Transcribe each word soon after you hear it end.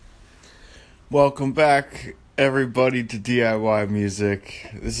Welcome back, everybody, to DIY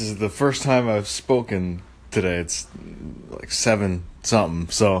Music. This is the first time I've spoken today. It's like 7 something,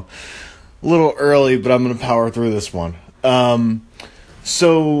 so a little early, but I'm going to power through this one.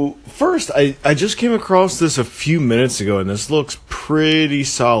 So first, I just came across this a few minutes ago, and this looks pretty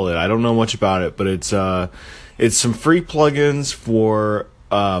solid. I don't know much about it, but it's some free plugins for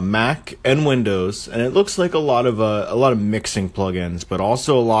Mac and Windows, and it looks like a lot of mixing plugins, but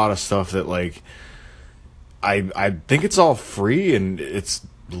also a lot of stuff that I think it's all free and it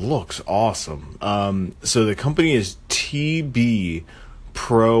looks awesome. So the company is TB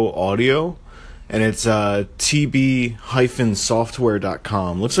Pro Audio, and it's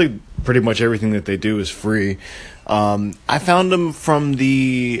tb-software.com. Looks like pretty much everything that they do is free. I found them from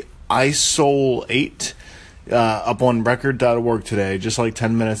the iSoul 8 up on record.org today, just like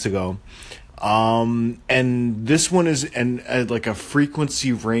 10 minutes ago. And this one is like a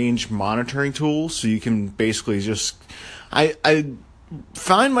frequency range monitoring tool, so you can basically just I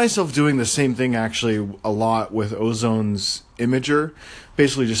find myself doing the same thing actually a lot with Ozone's Imager,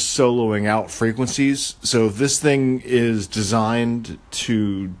 basically just soloing out frequencies. So if this thing is designed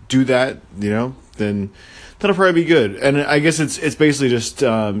to do that, then that'll probably be good. And I guess it's basically just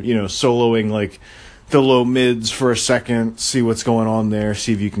soloing like the low mids for a second, see what's going on there,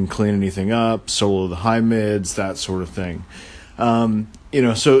 see if you can clean anything up, solo the high mids, that sort of thing. So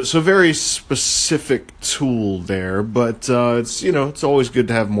very specific tool there, but it's always good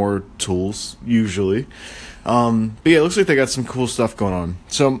to have more tools usually. But yeah, it looks like they got some cool stuff going on.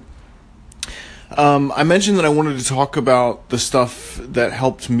 So I mentioned that I wanted to talk about the stuff that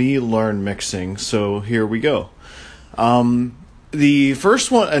helped me learn mixing, so here we go. The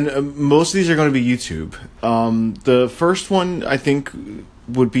first one, and most of these are going to be YouTube. The first one, I think,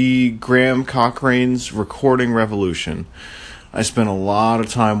 would be Graham Cochrane's Recording Revolution. I spent a lot of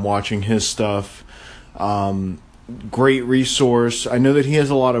time watching his stuff. Great resource. I know that he has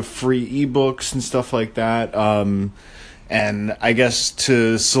a lot of free ebooks and stuff like that. And I guess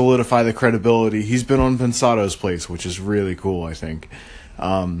to solidify the credibility, he's been on Pensado's Place, which is really cool, I think.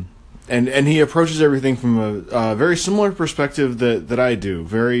 And he approaches everything from a very similar perspective that I do.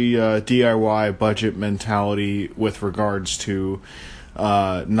 Very DIY budget mentality with regards to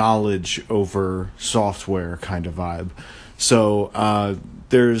knowledge over software kind of vibe. So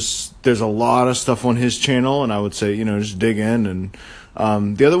there's a lot of stuff on his channel, and I would say just dig in. And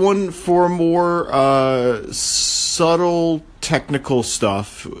the other one for more subtle technical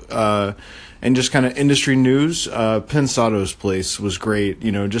stuff. And just kind of industry news, Pensado's Place was great,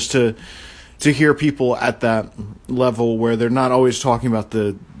 just to hear people at that level where they're not always talking about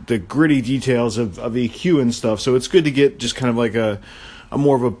the gritty details of EQ and stuff. So it's good to get just kind of like a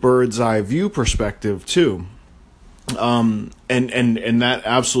more of a bird's eye view perspective too. And that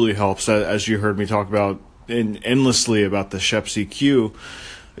absolutely helps, as you heard me talk about endlessly about the Scheps EQ,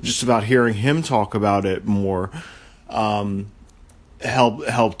 just about hearing him talk about it more.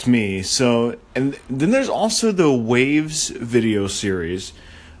 Helped me. So, and then there's also the Waves video series.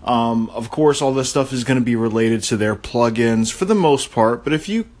 Of course, all this stuff is going to be related to their plugins for the most part, but if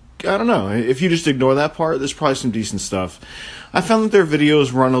you just ignore that part, there's probably some decent stuff. I found that their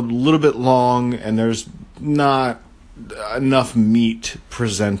videos run a little bit long and there's not enough meat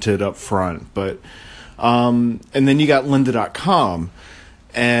presented up front, but and then you got lynda.com.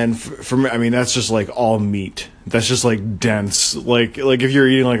 And for me, I mean, that's just like all meat. That's just like dense. Like if you're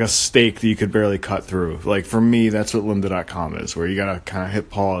eating like a steak that you could barely cut through. Like for me, that's what lynda.com is, where you gotta kind of hit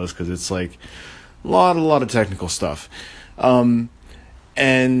pause because it's like a lot of technical stuff. And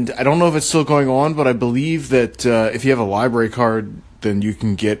I don't know if it's still going on, but I believe that if you have a library card, then you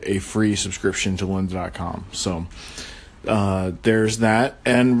can get a free subscription to lynda.com. So there's that.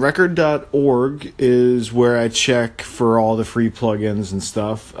 And record.org is where I check for all the free plugins and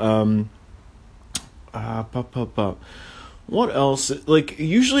stuff. What else? Like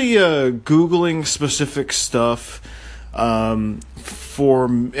usually Googling specific stuff and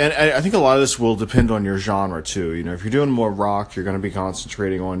I think a lot of this will depend on your genre too. If you're doing more rock, you're going to be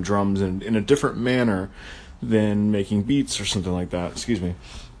concentrating on drums in a different manner than making beats or something like that. Excuse me.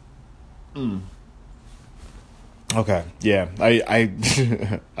 Okay, yeah, I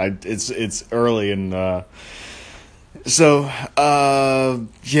it's early and I'll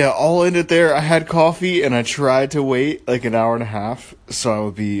end it there. I had coffee and I tried to wait like an hour and a half so I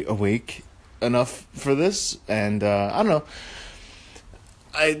would be awake enough for this, and I don't know.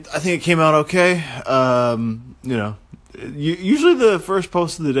 I think it came out okay. Usually the first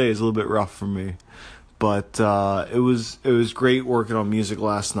post of the day is a little bit rough for me. But it was great working on music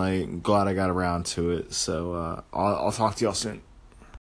last night. I'm glad I got around to it. So I'll talk to y'all soon.